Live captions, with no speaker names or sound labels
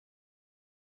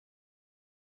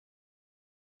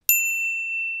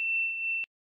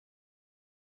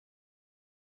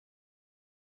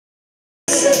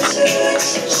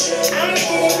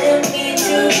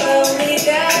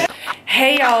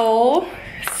Hey y'all,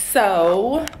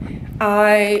 so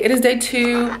it is day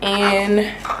 2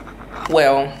 in,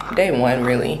 well, day 1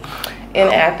 really, in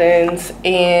Athens,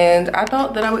 and I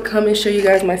thought that I would come and show you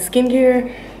guys my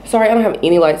skincare. Sorry, I don't have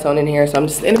any lights on in here, so I'm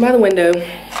just standing by the window.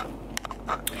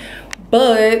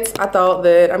 But I thought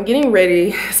that I'm getting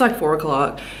ready. It's like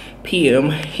 4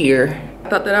 p.m. here. I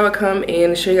thought that I would come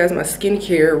and show you guys my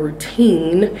skincare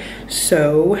routine.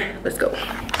 So let's go.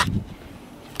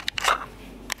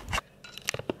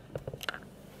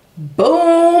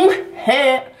 Boom!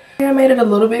 I made it a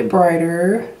little bit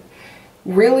brighter.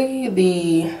 Really,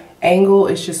 the angle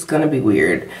is just gonna be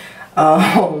weird.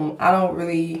 I don't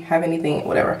really have anything,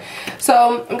 whatever.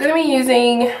 So I'm gonna be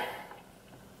using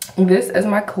this as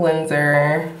my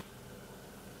cleanser.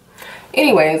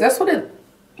 Anyways, that's what it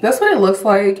looks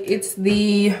like. It's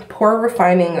the Pore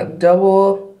Refining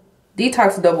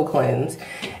Detox Double Cleanse.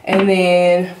 And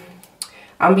then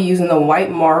I'll be using the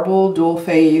White Marble Dual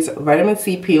Phase Vitamin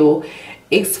C Peel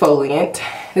Exfoliant.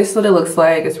 This is what it looks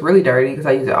like. It's really dirty because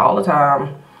I use it all the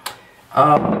time.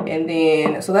 And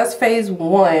then, so that's phase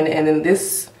 1, and then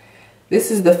this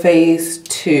is the phase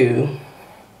 2.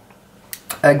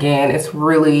 Again, it's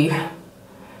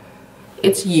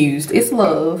used, it's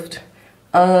loved.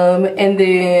 And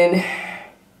then,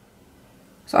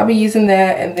 so I'll be using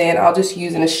that, and then I'll just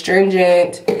use an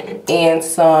astringent and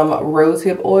some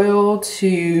rosehip oil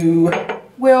to,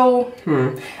 well,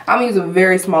 I'm gonna use a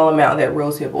very small amount of that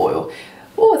rosehip oil.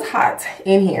 Oh, it's hot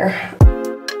in here.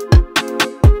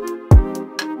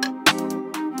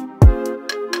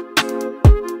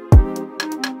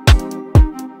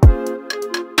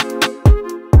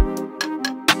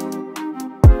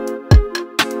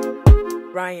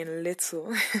 Ryan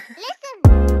Little.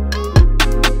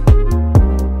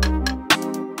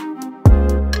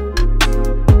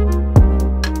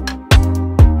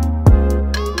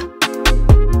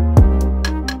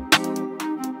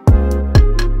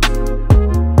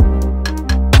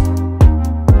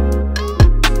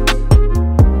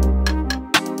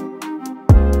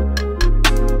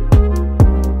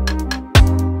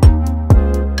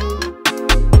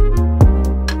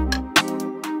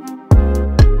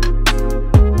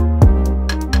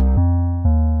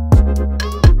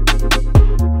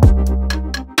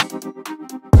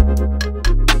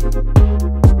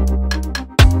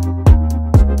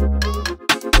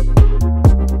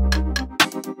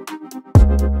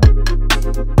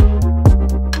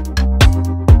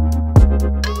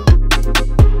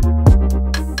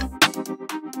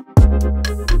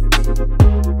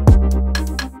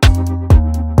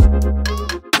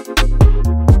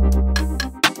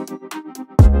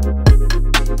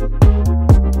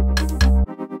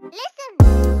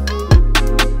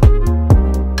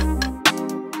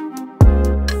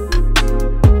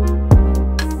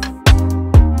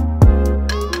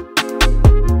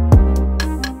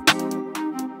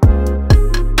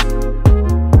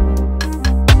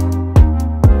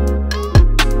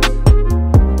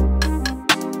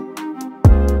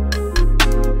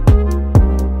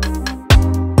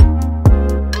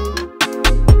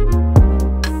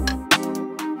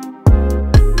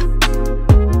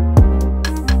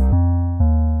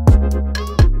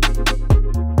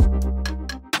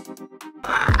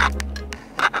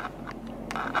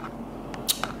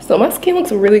 So my skin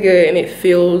looks really good and it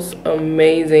feels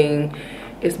amazing.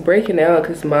 It's breaking out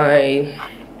because my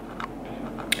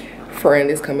friend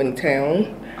is coming to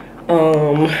town.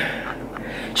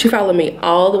 She followed me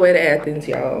all the way to Athens,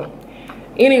 y'all.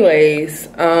 Anyways,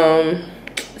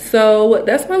 so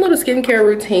that's my little skincare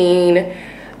routine.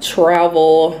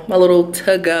 Travel, my little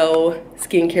to-go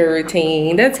skincare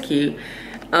routine. That's cute.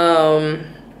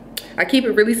 I keep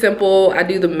it really simple. I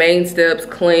do the main steps: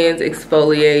 cleanse,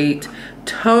 exfoliate,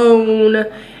 tone,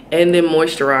 and then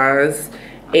moisturize.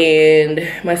 And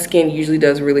my skin usually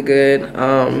does really good,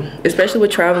 especially with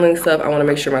traveling stuff. I want to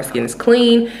make sure my skin is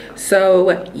clean.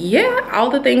 So yeah, all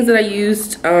the things that I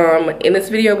used in this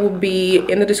video will be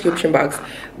in the description box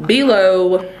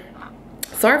below.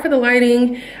 Sorry for the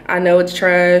lighting. I know it's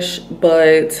trash,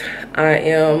 but I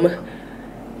am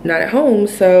not at home,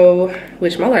 so,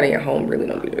 which my lighting at home really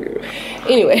don't be very good.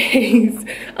 Anyways,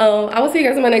 I will see you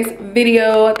guys in my next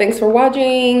video. Thanks for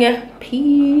watching.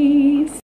 Peace.